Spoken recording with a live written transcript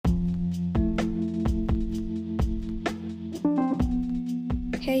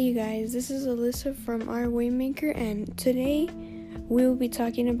Hey you guys, this is Alyssa from Our Waymaker, and today we will be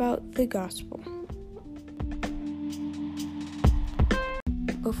talking about the gospel.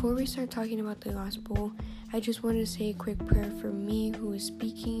 Before we start talking about the gospel, I just wanted to say a quick prayer for me who is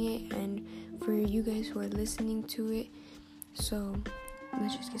speaking it and for you guys who are listening to it. So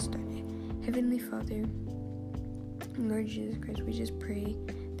let's just get started. Heavenly Father, Lord Jesus Christ, we just pray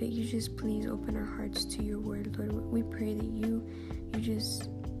that you just please open our hearts to your word, Lord. We pray that you just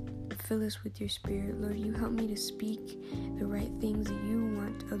fill us with your spirit, Lord. You help me to speak the right things that you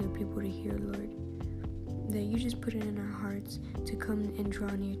want other people to hear, Lord. That you just put it in our hearts to come and draw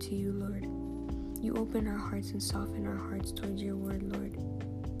near to you, Lord. You open our hearts and soften our hearts towards your word, Lord.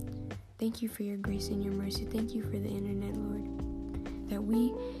 Thank you for your grace and your mercy. Thank you for the internet, Lord. That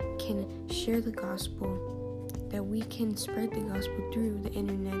we can share the gospel, that we can spread the gospel through the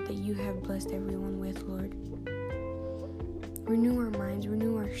internet that you have blessed everyone with, Lord. Renew our minds,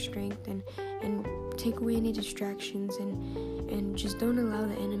 renew our strength, and take away any distractions, and just don't allow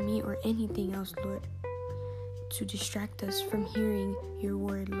the enemy or anything else, Lord, to distract us from hearing your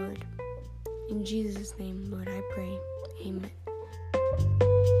word, Lord. In Jesus' name, Lord, I pray. Amen.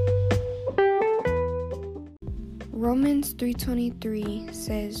 Romans 3:23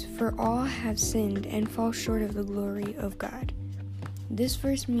 says, "For all have sinned and fall short of the glory of God." This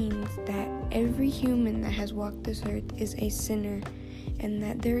verse means that every human that has walked this earth is a sinner, and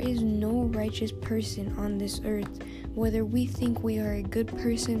that there is no righteous person on this earth, whether we think we are a good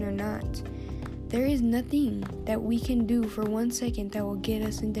person or not. There is nothing that we can do for 1 second that will get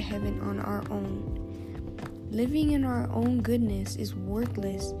us into heaven on our own. Living in our own goodness is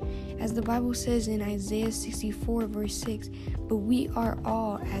worthless, as the Bible says in Isaiah 64 verse 6, "But we are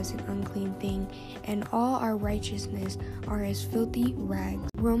all as an unclean thing, and all our righteousness are as filthy rags."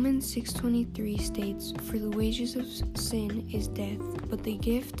 Romans 6:23 states, "For the wages of sin is death, but the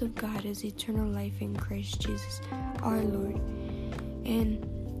gift of God is eternal life in Christ Jesus our Lord." And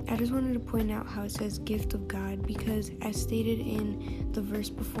I just wanted to point out how it says gift of God, because as stated in the verse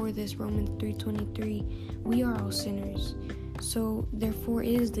before this, Romans 3:23, we are all sinners. So therefore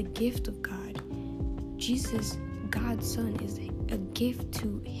it is the gift of God. Jesus, God's Son, is a gift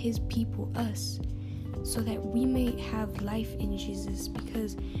to his people, us, so that we may have life in Jesus,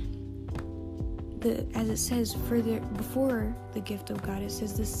 because as it says further before the gift of God, it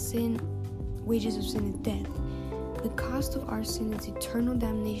says the wages of sin is death. The cost of our sin is eternal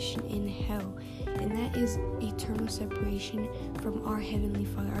damnation in hell, and that is eternal separation from our Heavenly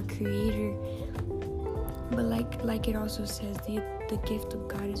Father, our Creator. But like it also says, the gift of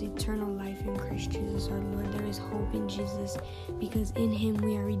God is eternal life in Christ Jesus our Lord. There is hope in Jesus, because in him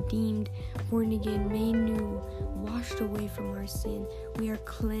we are redeemed, born again, made new, washed away from our sin. We are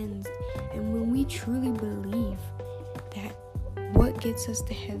cleansed. And when we truly believe that what gets us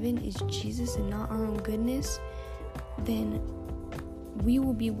to heaven is Jesus and not our own goodness, then we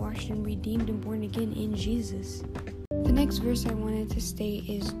will be washed and redeemed and born again in Jesus. The next verse I wanted to state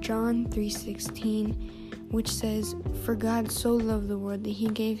is John 3:16, which says, "For God so loved the world that he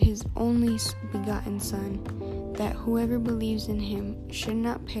gave his only begotten Son, that whoever believes in him should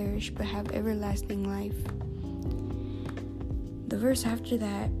not perish but have everlasting life." The verse after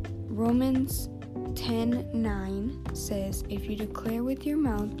that, Romans 10:9 says, "If you declare with your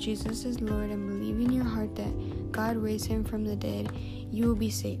mouth Jesus is Lord and believe in your heart that God raised him from the dead, you will be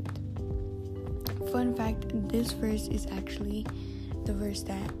saved." Fun fact, this verse is actually the verse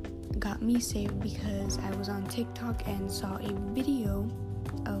that got me saved, because I was on TikTok and saw a video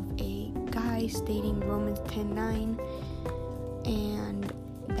of a guy stating Romans 10:9, and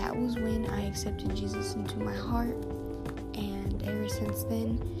that was when I accepted Jesus into my heart. And ever since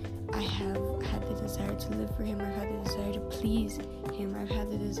then, I have had the desire to live for him. I've had the desire to please him. I've had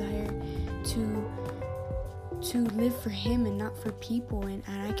the desire to live for him and not for people, and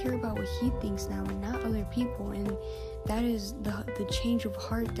I care about what he thinks now and not other people. And that is the change of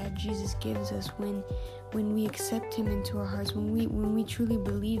heart that Jesus gives us when we accept him into our hearts, when we truly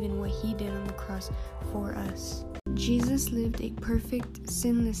believe in what he did on the cross for us. Jesus lived a perfect,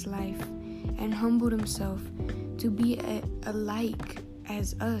 sinless life and humbled himself to be alike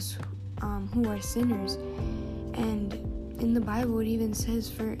as us who are sinners. And in the Bible, it even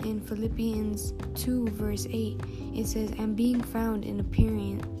says in Philippians 2 verse 8, it says, "And being found in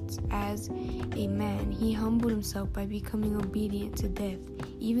appearance as a man, he humbled himself by becoming obedient to death,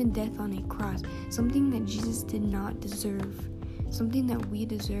 even death on a cross." Something that Jesus did not deserve, something that we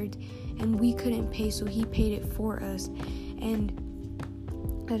deserved and we couldn't pay, so he paid it for us. And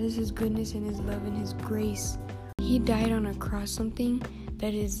that is his goodness and his love and his grace. He died on a cross, something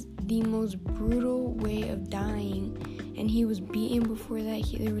that is the most brutal way of dying, and he was beaten before that.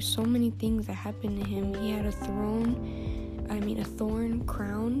 There were so many things that happened to him. He had a thorn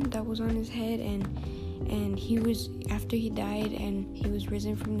crown that was on his head, and he was, after he died and he was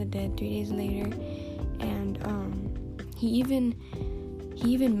risen from the dead 3 days later, and he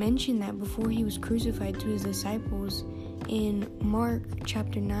even mentioned that before he was crucified to his disciples. In Mark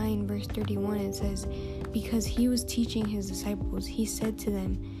chapter 9 verse 31, it says, because he was teaching his disciples, he said to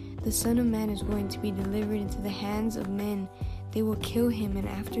them, the Son of Man is going to be delivered into the hands of men. They will kill him, and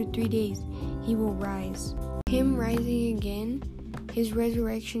after 3 days he will rise. Him rising again, his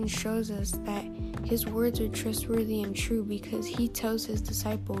resurrection shows us that his words are trustworthy and true, because he tells his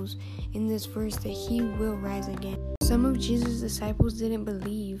disciples in this verse that he will rise again. Some of Jesus' disciples didn't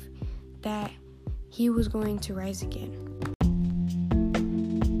believe that he was going to rise again.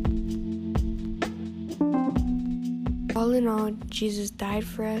 All in all, Jesus died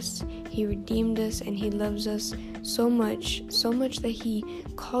for us, he redeemed us, and he loves us so much that he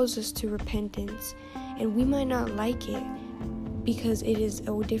calls us to repentance. And we might not like it because it is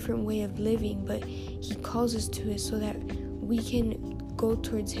a different way of living, but he calls us to it so that we can go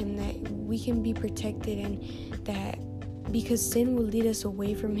towards him, that we can be protected, and that because sin will lead us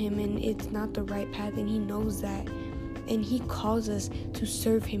away from him and it's not the right path, and he knows that. And he calls us to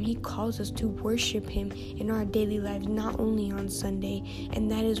serve him. He calls us to worship him in our daily lives, not only on Sunday. And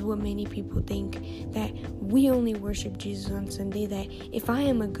that is what many people think, that we only worship Jesus on Sunday, that if I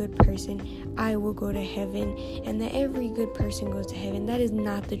am a good person, I will go to heaven, and that every good person goes to heaven. That is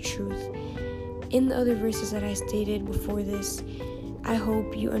not the truth. In the other verses that I stated before this, I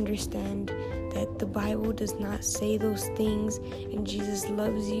hope you understand that the Bible does not say those things, and Jesus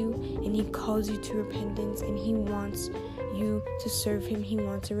loves you, and he calls you to repentance, and he wants you to serve him. He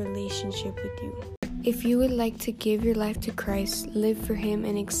wants a relationship with you. If you would like to give your life to Christ, live for him,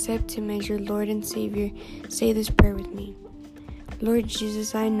 and accept him as your Lord and Savior, say this prayer with me. Lord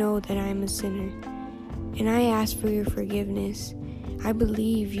Jesus, I know that I am a sinner, and I ask for your forgiveness. I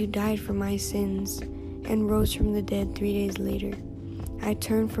believe you died for my sins and rose from the dead 3 days later. I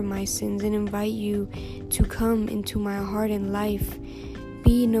turn from my sins and invite you to come into my heart and life.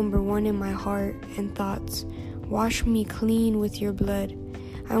 Be number one in my heart and thoughts. Wash me clean with your blood.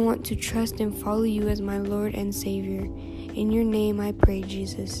 I want to trust and follow you as my Lord and Savior. In your name I pray,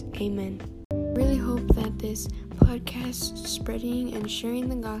 Jesus. Amen. I really hope that this podcast spreading and sharing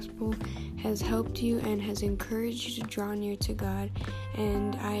the gospel has helped you and has encouraged you to draw near to God.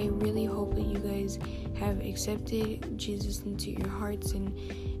 And I really hope that you guys have accepted Jesus into your hearts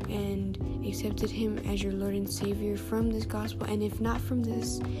and accepted him as your Lord and Savior from this gospel. And if not from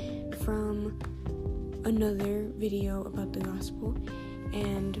this, from another video about the gospel.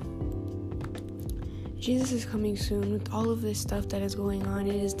 And Jesus is coming soon. With all of this stuff that is going on,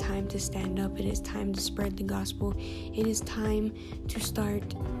 it is time to stand up. It is time to spread the gospel. It is time to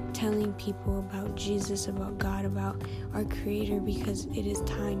start telling people about Jesus, about God, about our Creator, because it is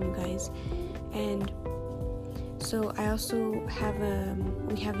time, you guys. And so I also have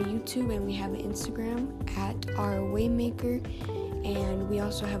we have a YouTube and we have an Instagram at our Waymaker, and we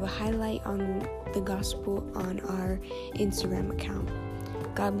also have a highlight on the gospel on our Instagram account.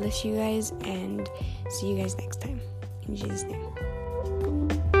 God bless you guys, and see you guys next time. In Jesus'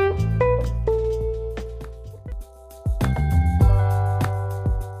 name.